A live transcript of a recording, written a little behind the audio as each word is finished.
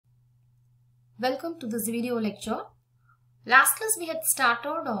Welcome to this video lecture. Last class we had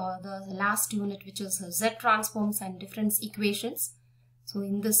started the last unit, which is Z transforms and difference equations. So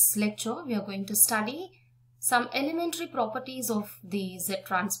in this lecture we are going to study some elementary properties of the Z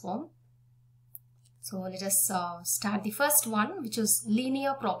transform. So let us start the first one, which is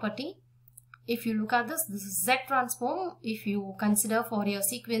linear property. If you look at this is Z transform. If you consider for your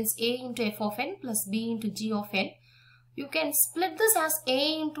sequence A into f of n plus b into g of n, you can split this as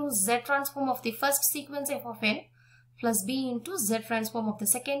A into Z transform of the first sequence f of n plus b into Z transform of the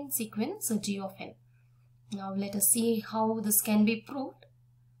second sequence g of n. Now let us see how this can be proved.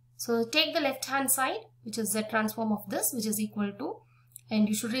 So take the left hand side, which is Z transform of this, which is equal to, and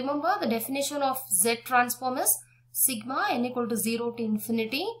you should remember the definition of Z transform is sigma n equal to 0 to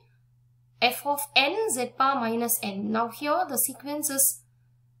infinity f of n z power minus n. Now here the sequence is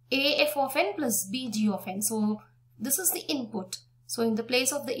A f of n plus b g of n. So this is the input. So in the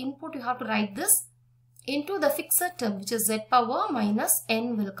place of the input you have to write this into the fixed term, which is z power minus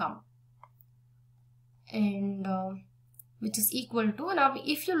n will come, and which is equal to, now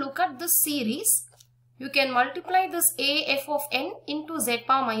if you look at this series, you can multiply this A f of n into z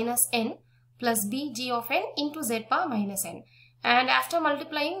power minus n plus b g of n into z power minus n. And after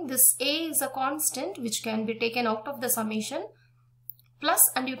multiplying, this A is a constant which can be taken out of the summation, plus,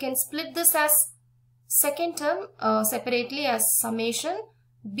 and you can split this as second term separately as summation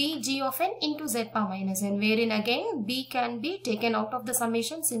b g of n into z power minus n, wherein again b can be taken out of the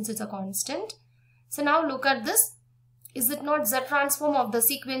summation since it's a constant. So now look at this. Is it not Z transform of the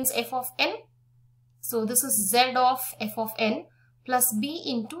sequence f of n? So this is Z of f of n plus b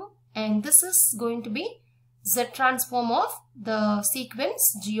into, and this is going to be Z transform of the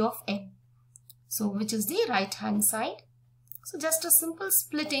sequence g of n. So which is the right hand side. So just a simple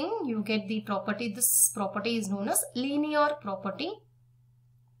splitting, you get the property. This property is known as linear property.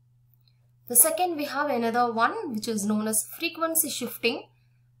 The second, we have another one which is known as frequency shifting.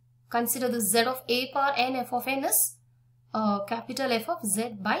 Consider the z of a power n f of n is capital F of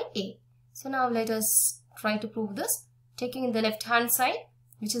z by a. So now let us try to prove this. Taking in the left hand side,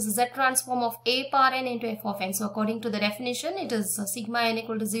 which is z transform of a power n into f of n. So according to the definition, it is sigma n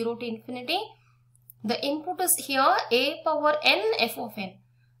equal to 0 to infinity. The input is here a power n f of n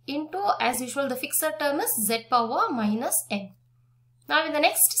into, as usual, the fixed term is z power minus n. Now in the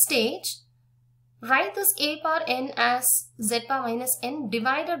next stage, write this a power n as z power minus n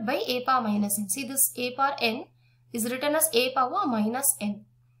divided by a power minus n. See, this a power n is written as a power minus n.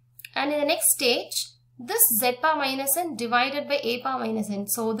 And in the next stage, this z power minus n divided by a power minus n.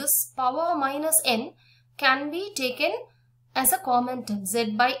 So this power minus n can be taken as a common term,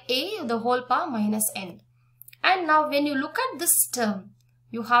 z by a the whole power minus n. And now when you look at this term,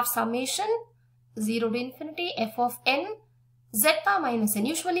 you have summation 0 to infinity f of n z power minus n.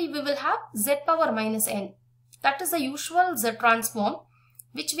 Usually we will have z power minus n. That is the usual Z transform,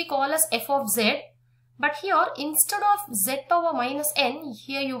 which we call as f of z. But here, instead of z power minus n,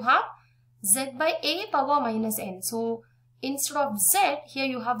 here you have z by a power minus n. So instead of z, here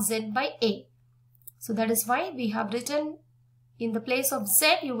you have z by a. So that is why we have written, in the place of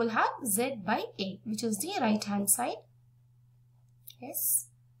z, you will have z by a, which is the right hand side. Yes.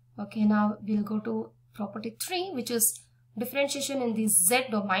 Okay, now we'll go to property 3, which is differentiation in the z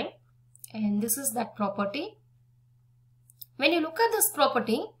domain. And this is that property. When you look at this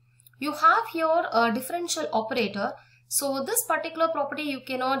property, you have here a differential operator. So this particular property you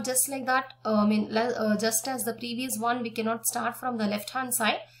cannot just like that, just as the previous one, we cannot start from the left hand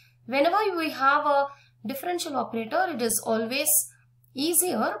side. Whenever we have a differential operator, it is always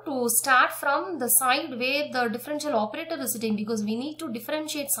easier to start from the side where the differential operator is sitting, because we need to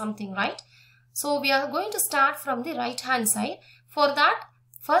differentiate something, right? So we are going to start from the right hand side. For that,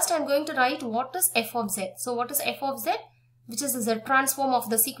 first I am going to write what is f of z. So what is f of z? Which is the Z transform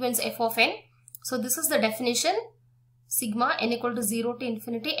of the sequence f of n. So this is the definition, sigma n equal to 0 to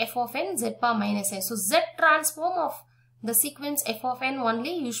infinity f of n z power minus n. So Z transform of the sequence f of n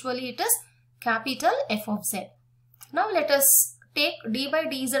only, usually it is capital F of z. Now let us take d by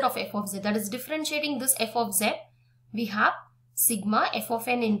dz of f of z, that is differentiating this f of z. We have sigma f of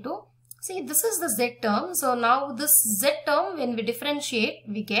n into, see, this is the z term. So now this z term, when we differentiate,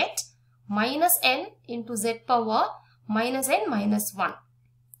 we get minus n into z power minus n minus 1.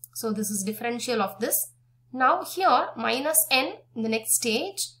 So this is differential of this. Now here minus n in the next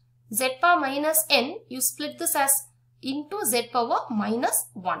stage, z power minus n, you split this as into z power minus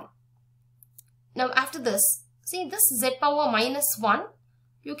 1. Now after this, see, this z power minus 1,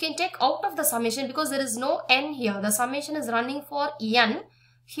 you can take out of the summation because there is no n here. The summation is running for n.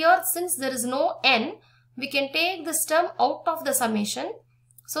 Here, since there is no n, we can take this term out of the summation.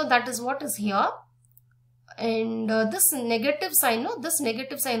 So that is what is here. And this negative sign, no, this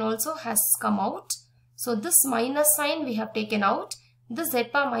negative sign also has come out. So this minus sign we have taken out. This z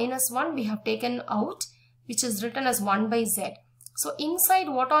power minus 1 we have taken out, which is written as 1 by z. So inside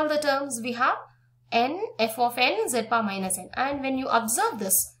what all the terms we have? N, f of n, z power minus n. And when you observe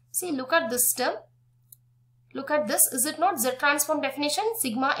this, see, look at this term. Look at this. Is it not Z transform definition?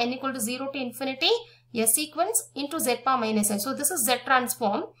 Sigma n equal to 0 to infinity, a sequence into z power minus n. So this is Z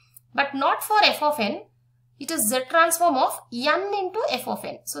transform, but not for f of n. It is Z transform of n into f of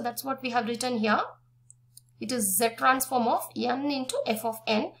n. So that's what we have written here. It is Z transform of n into f of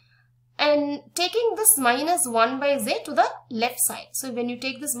n. And taking this minus 1 by z to the left side. So when you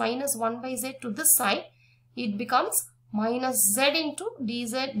take this minus 1 by z to this side, it becomes minus z into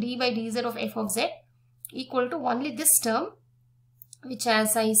dz, d by dz of f of z equal to only this term, which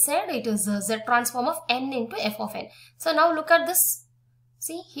as I said, it is Z transform of n into f of n. So now look at this.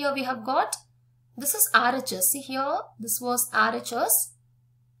 See, here we have got, this is RHS. See here, this was RHS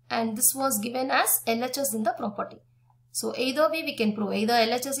and this was given as LHS in the property. So either way we can prove either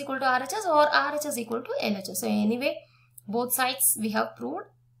LHS equal to RHS or RHS equal to LHS. So anyway, both sides we have proved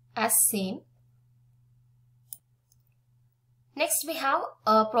as same. Next we have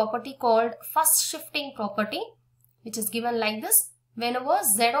a property called first shifting property, which is given like this. Whenever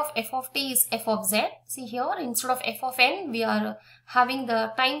z of f of t is f of z, see here instead of f of n we are having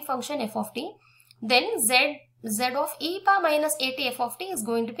the time function f of t, then z of e power minus at f of t is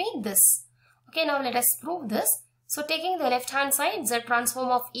going to be this. Okay, now let us prove this. So taking the left hand side, z transform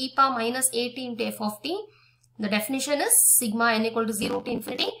of e power minus at into f of t, the definition is sigma n equal to 0 to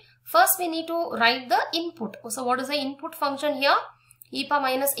infinity. First we need to write the input. So what is the input function here? E power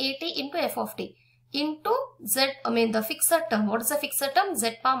minus at into f of t into the fixed term. What is the fixed term?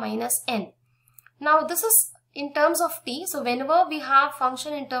 Z power minus n. Now this is in terms of t. So whenever we have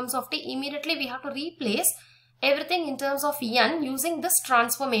function in terms of t, immediately we have to replace everything in terms of n using this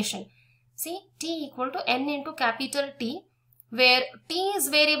transformation. See, t equal to n into capital T, where t is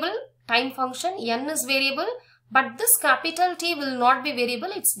variable, time function, n is variable, but this capital T will not be variable.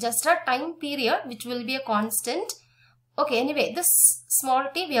 It's just a time period which will be a constant. Okay, anyway, this small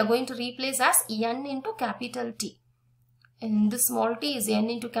t we are going to replace as n into capital T. And this small t is n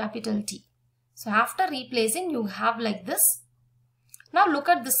into capital T. So after replacing, you have like this. Now look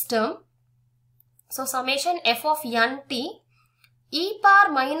at this term. So summation f of n t e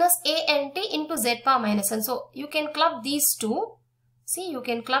power minus a n t into z power minus n. So you can club these two. See, you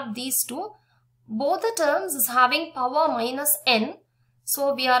can club these two. Both the terms is having power minus n.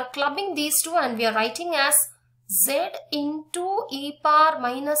 So we are clubbing these two and we are writing as z into e power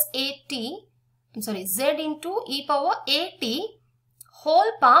minus at. I'm sorry, z into e power at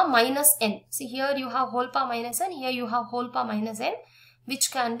whole power minus n. See, here you have whole power minus n, here you have whole power minus n,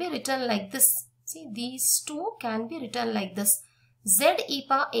 which can be written like this. See, these two can be written like this. Z e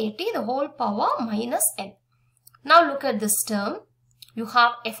power at the whole power minus n. Now look at this term. You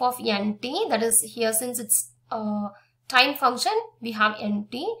have f of nt, that is here since it's time function, we have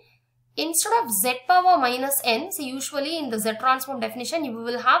nt. Instead of z power minus n, see usually in the Z transform definition you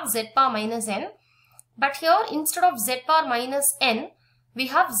will have z power minus n. But here instead of z power minus n, we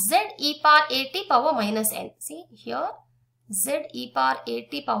have z e power at power minus n. See here z e power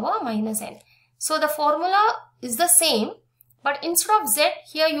at power minus n. So the formula is the same, but instead of z,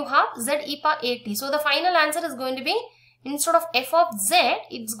 here you have z e power at. So the final answer is going to be, instead of f of z,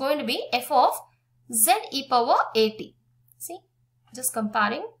 it's going to be f of z e power at. See, just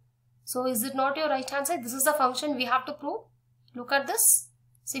comparing. So is it not your right hand side? This is the function we have to prove. Look at this.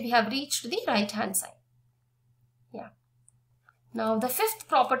 See, we have reached the right hand side. Yeah. Now the fifth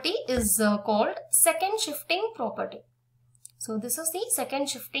property is called second shifting property. So this is the second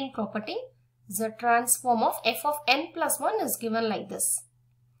shifting property. Z transform of f of n plus 1 is given like this.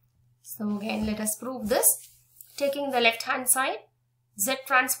 So again, let us prove this. Taking the left hand side, Z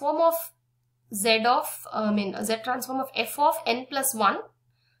transform of Z transform of f of n plus 1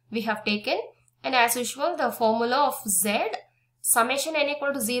 we have taken, and as usual the formula of Z, summation n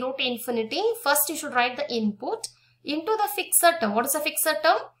equal to 0 to infinity. First you should write the input into the fixed term. What is the fixed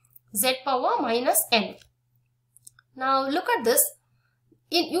term? Z power minus n. Now look at this.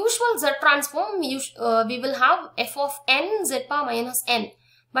 In usual Z transform, we will have f of n z power minus n.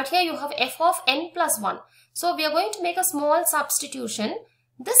 But here you have f of n plus 1. So we are going to make a small substitution.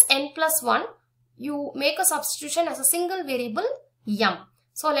 This n plus 1, you make a substitution as a single variable m.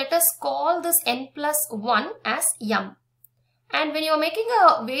 So let us call this n plus 1 as m. And when you are making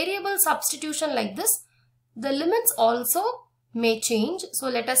a variable substitution like this, the limits also may change. So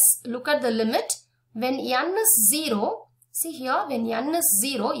let us look at the limit. When n is 0, See here, when n is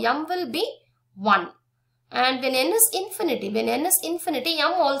 0, m will be 1. And when n is infinity,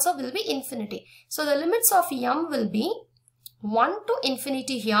 m also will be infinity. So the limits of m will be 1 to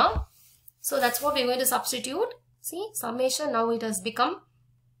infinity here. So that's what we're going to substitute. See, summation now it has become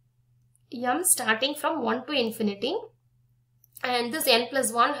m starting from 1 to infinity. And this n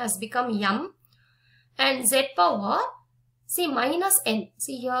plus 1 has become m. And z power, see, minus n.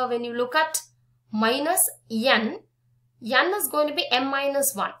 See here, when you look at minus n is going to be m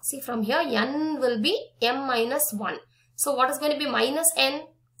minus 1. See, from here n will be m minus 1. So what is going to be minus n?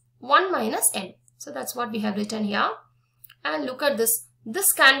 1 minus n. So that's what we have written here. And look at this.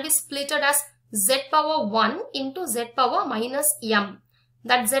 This can be splitted as z power 1 into z power minus m.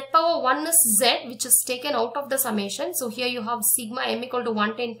 That z power 1 is z, which is taken out of the summation. So here you have sigma m equal to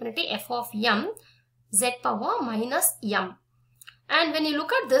 1 to infinity f of m, z power minus m. And when you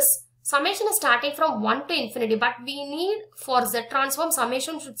look at this, summation is starting from 1 to infinity, but we need for z transform,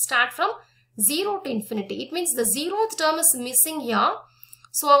 summation should start from 0 to infinity. It means the 0th term is missing here.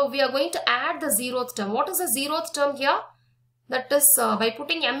 So we are going to add the 0th term. What is the 0th term here? That is by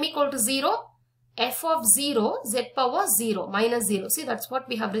putting m equal to 0, f of 0, z power 0, minus 0. See, that's what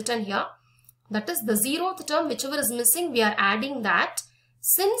we have written here. That is the 0th term, whichever is missing, we are adding that.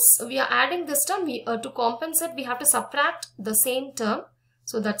 Since we are adding this term, to compensate, we have to subtract the same term.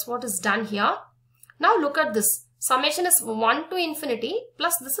 So that's what is done here. Now look at this. Summation is 1 to infinity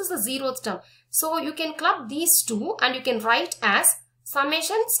plus this is the 0th term. So you can club these two and you can write as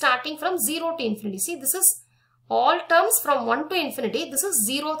summation starting from 0 to infinity. See, this is all terms from 1 to infinity. This is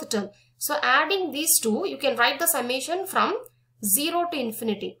 0th term. So adding these two, you can write the summation from 0 to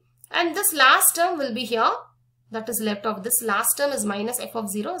infinity. And this last term will be here. That is left of this last term is minus f of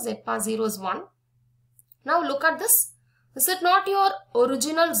 0. Z power 0 is 1. Now look at this. Is it not your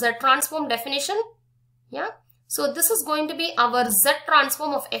original Z transform definition? Yeah. So this is going to be our Z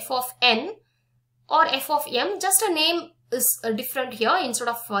transform of f of n or f of m. Just a name is different here. Instead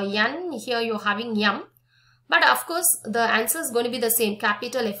of n, here you're having m. But of course, the answer is going to be the same,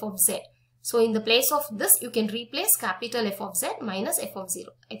 capital F of z. So in the place of this, you can replace capital F of z minus f of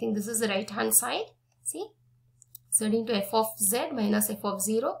 0. I think this is the right hand side. See, z into f of z minus f of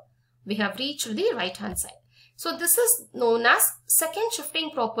 0. We have reached the right hand side. So this is known as second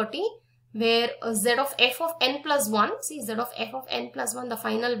shifting property, where z of f of n plus 1, see, z of f of n plus 1, the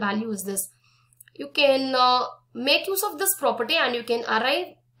final value is this. You can make use of this property and you can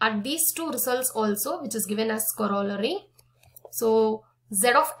arrive at these two results also, which is given as corollary. So z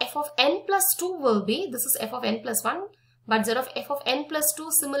of f of n plus 2 will be, this is f of n plus 1, but z of f of n plus 2,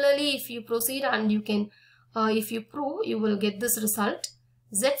 similarly if you proceed and you can, if you prove, you will get this result.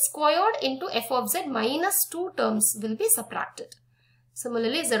 Z squared into f of z minus 2 terms will be subtracted.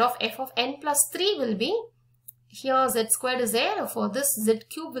 Similarly, z of f of n plus 3 will be, here z squared is there, for this z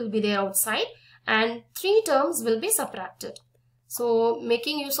cube will be there outside and 3 terms will be subtracted. So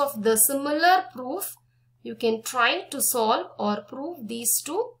making use of the similar proof, you can try to solve or prove these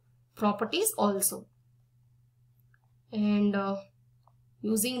two properties also. And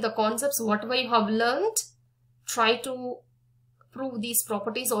using the concepts whatever you have learned, try to prove these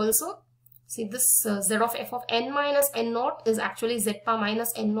properties also. See, this z of f of n minus n naught is actually z power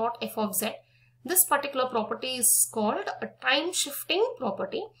minus n naught f of z. This particular property is called a time shifting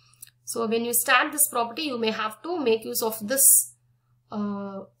property. So when you start this property, you may have to make use of this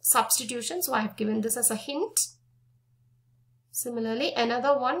substitution. So I have given this as a hint. Similarly,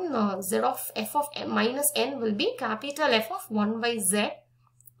 another one, z of f of m minus n will be capital F of 1 by z.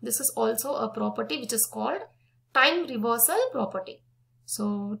 This is also a property which is called time reversal property.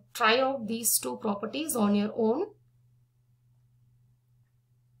 So try out these two properties on your own.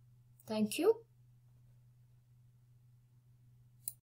 Thank you.